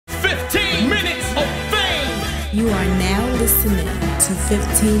You are now listening to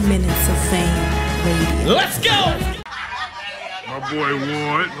 15 Minutes of Fame Radio. Let's go! My boy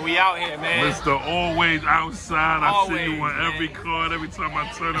Ward. We out here, man. Mr. Always Outside. I see you on man. every card. Every time I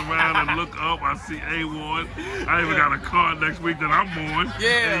turn around and look up, I see A Ward. I even got a card next week that I'm on.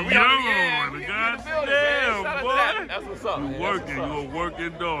 Yeah, and we you're out on. here. Goddamn, boy. That's what's up. You man. working. You a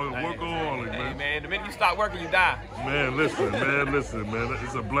working dog. A workaholic, Hey, man. man, the minute you stop working, you die. Man, listen, man.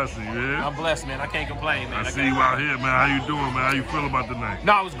 It's a blessing, you hear? I'm blessed, man. I can't complain, man. I see you out here, man. How you doing, man? How you feel about the night?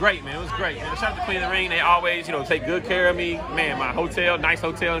 No, it was great, man. It was great. Man. Shout out to Queen of the Ring. They always, take good care of me. Man, my hotel, nice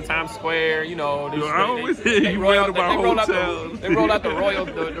hotel in Times Square. I always hear you read about hotels. They roll out the royal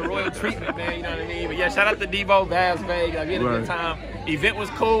treatment, man. You know what I mean? But yeah, shout out to Devo, Bass Vegas. We had a good time. Event was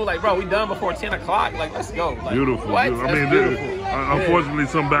cool. Like, bro, we done before 10 o'clock. Like, let's go. Like, beautiful. What? I mean, beautiful. Unfortunately,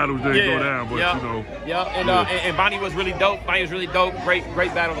 some battles didn't go down, but Yeah, and Bonnie was really dope.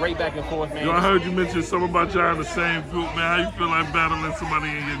 Great battle, great back and forth, man. I heard you mention something about y'all in the same group, man. How you feel like battling somebody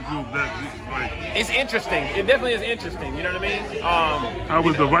in your group? It's interesting. It definitely is interesting. You know what I mean? How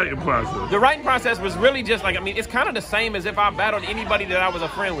was the writing process? The writing process was really just it's kind of the same as if I battled anybody that I was a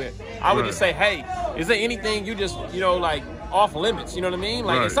friend with. I would just say, hey, is there anything you just, off limits? You know what I mean?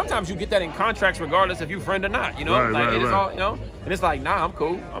 And sometimes you get that in contracts regardless if you friend or not, it's all, and it's like, nah, I'm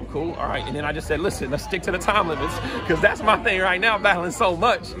cool. All right. And then I just said, listen, let's stick to the time limits, because that's my thing right now, battling so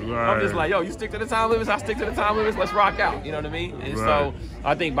much. I'm just like, yo, you stick to the time limits, I stick to the time limits, let's rock out. You know what I mean? And so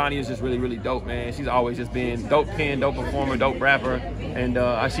I think Bonnie is just really, really dope, man. She's always just been dope pen, dope performer, dope rapper, and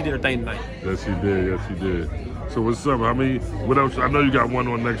she did her thing tonight. Yes, she did. So what's up? What else? I know you got one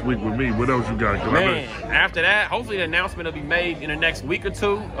on next week with me. What else you got? Man, after that, hopefully the announcement will be made in the next week or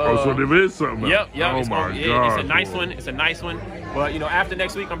two. So there is something. Yep. Oh my God. It's a nice one. It's a nice one. But after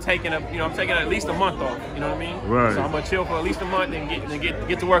next week, I'm taking at least a month off. You know what I mean? Right. So I'm gonna chill for at least a month and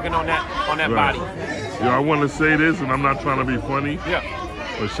get to working on that body. I want to say this, and I'm not trying to be funny.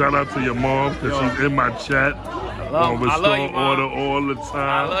 Yeah. But shout out to your mom, because she's in my chat. I love you, Mom. Order all the time.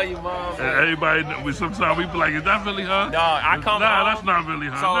 I love you, Mom. And everybody, sometimes we be like, is that really her? No, I come home. That's not really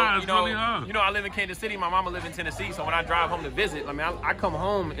her. So, it's really her. I live in Kansas City. My mama live in Tennessee. So when I drive home to visit, I come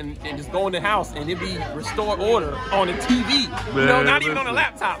home and just go in the house and it be restored order on the TV. Man, not even on the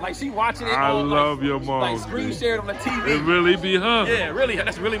laptop. Like, she watching it. I love your mom. Like, screen shared on the TV. It really be her. Yeah, really.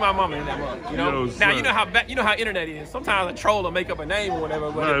 That's really my mama in that mom. Now, you know how internet is. Sometimes a troll will make up a name or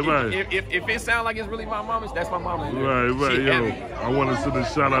whatever. But if it sounds like it's really my mama's, that's my mama in there. Right. I want to send a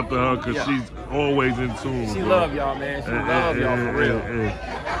shout out to her, because she's always in tune. She love y'all, man. She love y'all for real.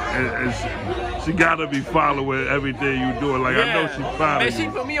 And she gotta be following everything you doing. Like, I know she following. Man, she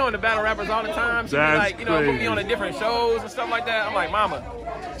put me on the battle rappers all the time. She be like, put me on the different shows and stuff like that. I'm like, mama.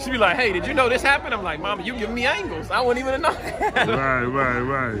 She be like, hey, did you know this happened? I'm like, mama, you give me angles. I wouldn't even know.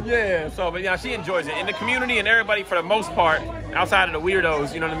 Right. Yeah. So, but she enjoys it. And the community and everybody, for the most part, outside of the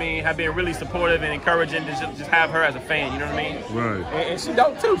weirdos, you know what I mean, have been really supportive and encouraging to just have her as a fan. You know what I mean? Right. And she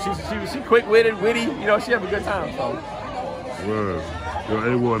dope too. She quick-witted, witty. She have a good time. So. Right.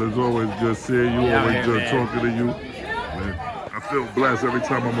 Yo, A-Ward, it's always good seeing you. Always good talking to you. Man, I feel blessed every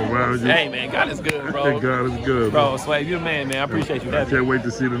time I'm around you. Hey, man, God is good, bro. God is good, bro. Sway, you're the man. I appreciate you. I can't wait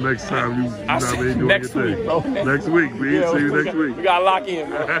to see the next time you doing next your week, thing. Bro. Next week, B. See you next week. We got to lock in,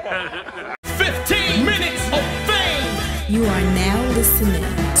 bro. 15 Minutes of Fame. You are now listening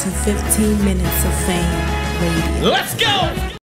to 15 Minutes of Fame Radio. Let's go!